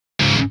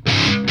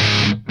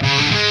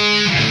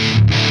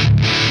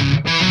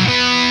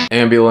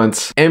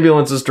Ambulance.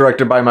 Ambulance is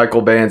directed by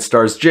Michael Bay and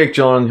stars Jake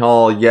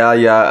Gyllenhaal,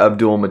 Yahya,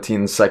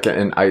 Abdul-Mateen II,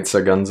 and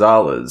Eiza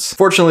Gonzalez.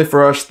 Fortunately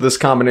for us, this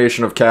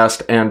combination of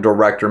cast and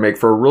director make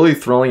for a really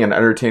thrilling and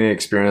entertaining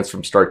experience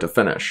from start to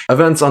finish.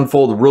 Events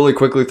unfold really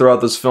quickly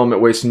throughout this film,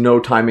 it wastes no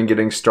time in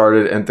getting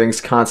started, and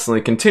things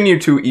constantly continue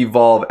to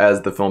evolve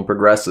as the film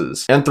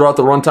progresses. And throughout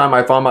the runtime,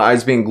 I found my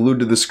eyes being glued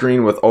to the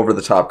screen with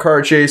over-the-top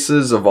car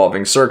chases,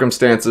 evolving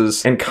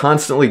circumstances, and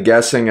constantly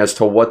guessing as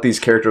to what these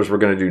characters were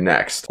going to do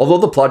next. Although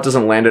the plot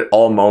doesn't land at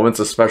all moments,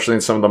 especially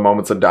in some of the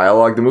moments of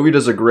dialogue, the movie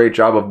does a great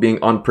job of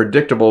being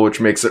unpredictable,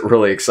 which makes it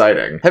really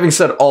exciting. Having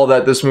said all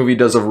that, this movie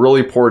does a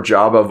really poor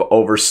job of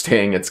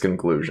overstaying its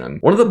conclusion.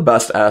 One of the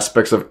best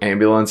aspects of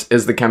Ambulance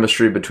is the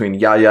chemistry between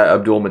Yahya,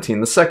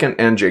 Abdul-Mateen II,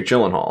 and Jake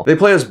Gyllenhaal. They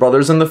play as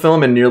brothers in the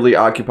film and nearly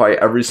occupy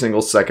every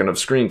single second of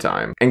screen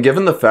time. And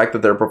given the fact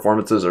that their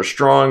performances are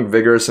strong,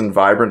 vigorous, and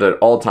vibrant at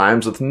all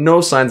times with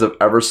no signs of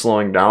ever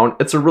slowing down,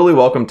 it's a really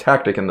welcome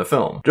tactic in the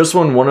film. Just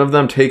when one of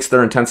them takes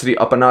their intensity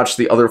up a notch,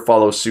 the other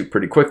follows suit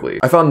pretty quickly.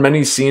 I found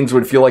many scenes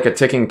would feel like a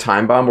ticking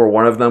time bomb where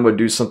one of them would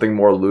do something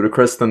more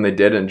ludicrous than they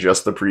did in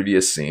just the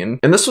previous scene.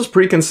 And this was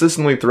pretty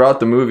consistently throughout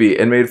the movie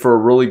and made for a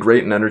really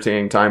great and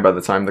entertaining time by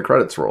the time the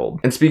credits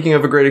rolled. And speaking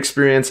of a great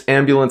experience,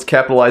 Ambulance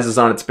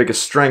capitalizes on its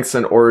biggest strengths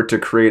in order to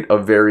create a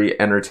very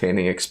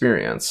entertaining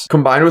experience.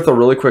 Combined with a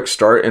really quick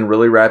start and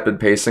really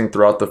rapid pacing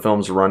throughout the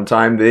film's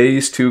runtime,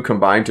 these two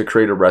combine to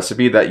create a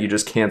recipe that you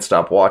just can't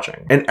stop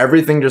watching. And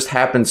everything just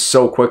happens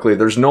so quickly.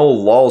 There's no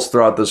lulls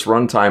throughout this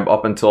runtime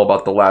up until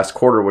about the last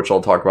quarter, which I'll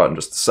talk about in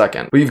just a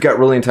second. But you've got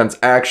really intense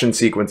action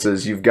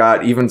sequences, you've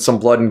got even some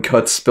blood and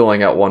guts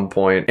spilling at one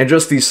point, and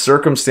just these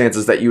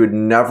circumstances that you would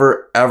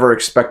never ever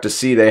expect to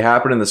see. They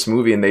happen in this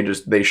movie and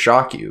they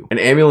shock you. And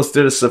Ambulance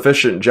did a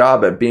sufficient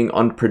job at being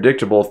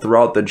unpredictable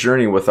throughout the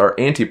journey with our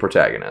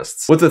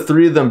anti-protagonists. With the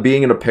three of them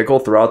being in a pickle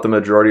throughout the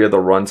majority of the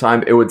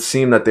runtime, it would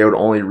seem that they would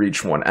only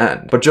reach one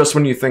end. But just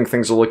when you think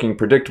things are looking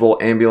predictable,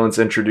 Ambulance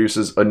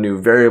introduces a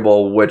new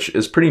variable which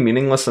is pretty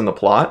meaningless in the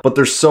plot, but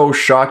they're so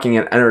shocking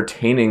and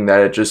entertaining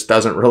that it just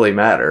doesn't really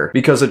matter,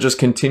 because it just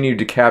continued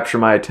to capture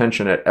my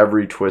attention at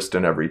every twist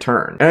and every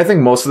turn. And I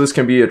think most of this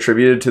can be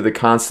attributed to the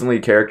constantly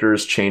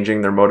characters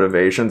changing their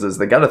motivations, as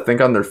they got to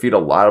think on their feet a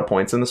lot of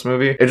points in this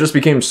movie. It just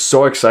became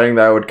so exciting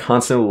that I would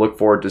constantly look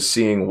forward to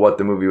seeing what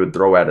the movie would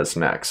throw at us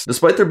next.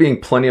 Despite there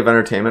being plenty of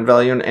entertainment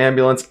value in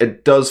Ambulance,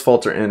 it does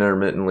falter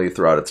intermittently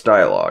throughout its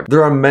dialogue.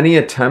 There are many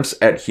attempts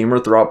at humor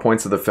throughout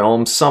points of the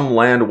film. Some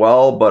land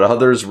well, but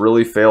others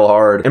really fail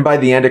hard. And by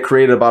the end, it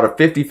created about a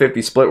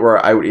 50-50 split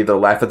where I would either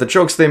laugh at the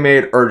jokes they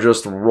made or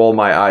just roll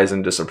my eyes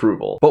in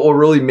disapproval. But what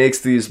really makes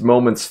these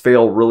moments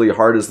fail really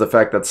hard is the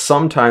fact that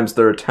sometimes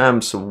their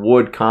attempts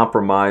would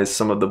compromise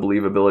some of the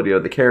believability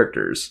of the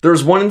characters.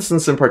 There's one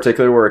instance in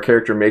particular where a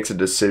character makes a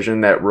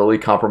decision that really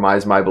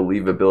compromised my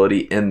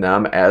believability in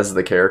them as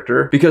the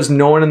character, because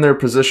no one in their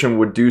position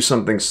would do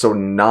something so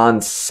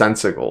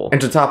nonsensical.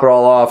 And to top it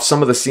all off,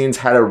 some of the scenes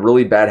had a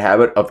really bad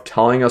habit of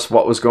telling us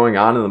what was going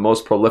on in the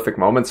most prolific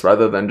moments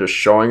rather than just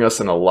showing us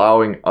and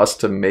allowing us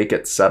to make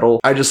it settle.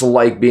 I just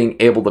like being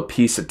able to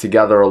piece it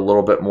together a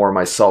little bit more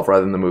myself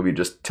rather than the movie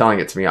just telling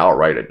it to me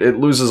outright. It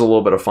loses a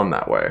little bit of fun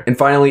that way. And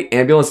finally,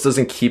 Ambulance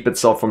doesn't keep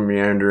itself from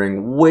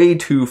meandering way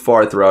too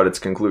far throughout its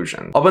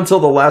conclusion. Up until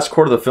the last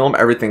quarter of the film,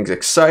 everything's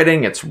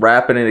exciting, it's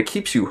rapid, and it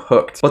keeps you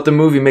hooked. But the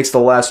movie makes the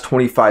last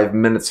 25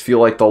 minutes feel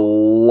like the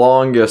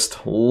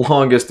longest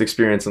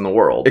experience in the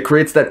world. It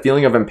creates that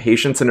feeling of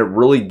impatience, and it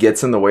really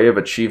gets in the way of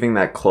achieving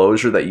that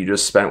closure that you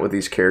just spent with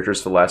these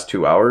characters for the last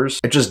 2 hours.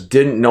 It just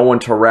didn't know when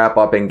to wrap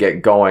up and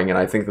get going, and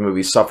I think the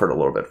movie suffered a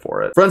little bit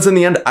for it. Friends, in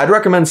the end, I'd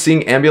recommend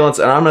seeing Ambulance,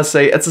 and I'm gonna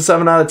say it's a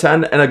 7 out of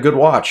 10 and a good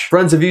watch.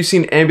 Friends, have you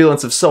seen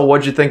Ambulance? If so,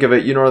 what'd you think of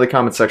it? You know where the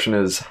comment section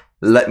is.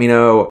 Let me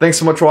know. Thanks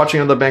so much for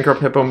watching another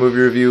Bankrupt Hippo movie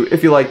review.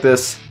 If you like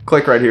this,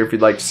 click right here if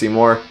you'd like to see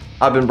more.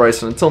 I've been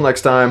Bryson. Until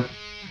next time,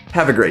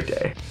 have a great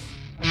day.